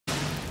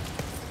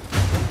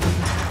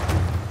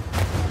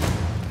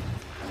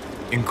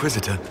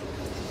Inquisitor,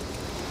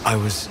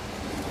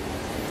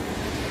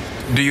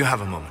 Do you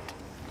have a moment?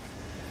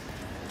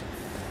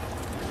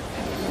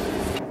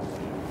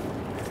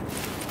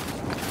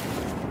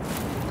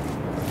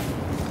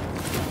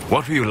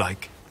 What were you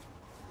like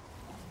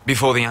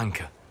before the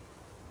anchor?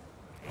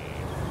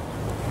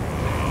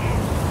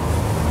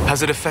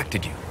 Has it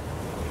affected you?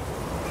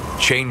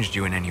 Changed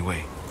you in any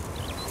way?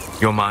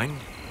 Your mind?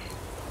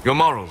 Your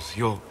morals?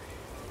 Your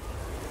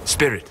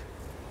spirit?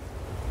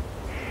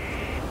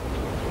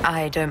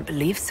 I don't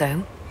believe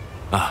so.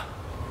 Ah.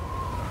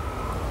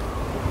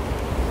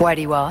 Why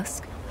do you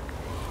ask?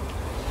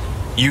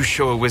 You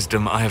show a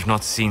wisdom I have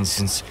not seen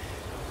since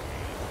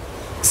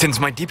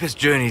my deepest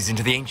journeys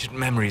into the ancient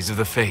memories of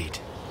the Fade.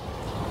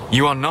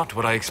 You are not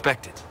what I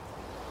expected.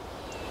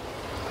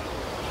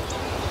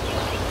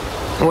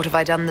 What have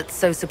I done that's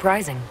so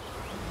surprising?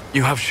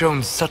 You have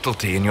shown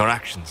subtlety in your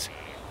actions.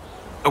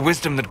 A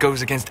wisdom that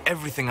goes against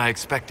everything I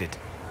expected.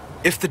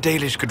 If the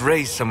Dalish could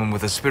raise someone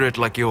with a spirit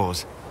like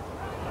yours,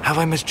 have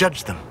I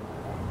misjudged them?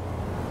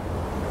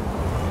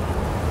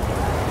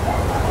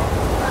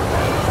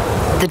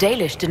 The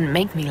Dalish didn't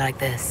make me like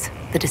this.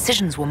 The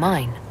decisions were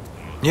mine.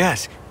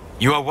 Yes,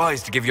 you are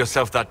wise to give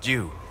yourself that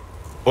due.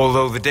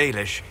 Although the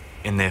Dalish,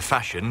 in their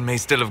fashion, may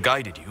still have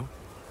guided you.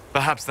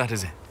 Perhaps that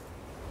is it.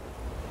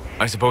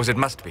 I suppose it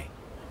must be.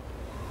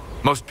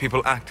 Most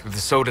people act with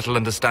so little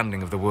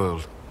understanding of the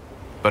world,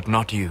 but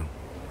not you.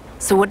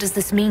 So what does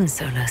this mean,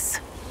 Solas?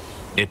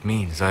 It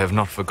means I have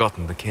not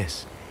forgotten the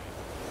kiss.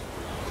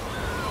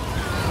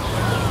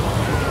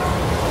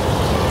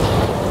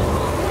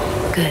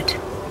 Good.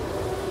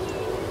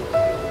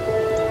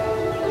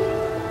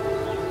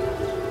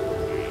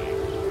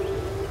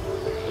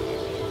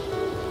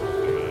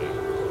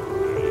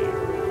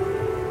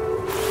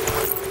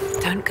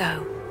 Don't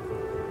go.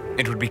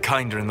 It would be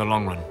kinder in the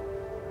long run,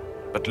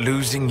 but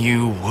losing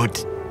you would...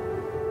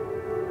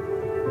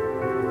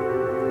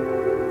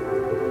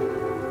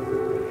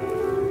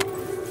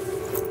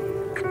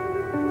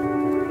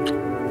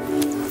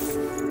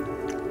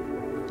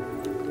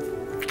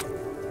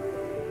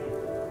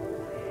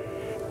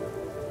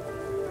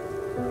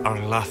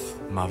 Arlath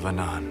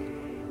Mavanan.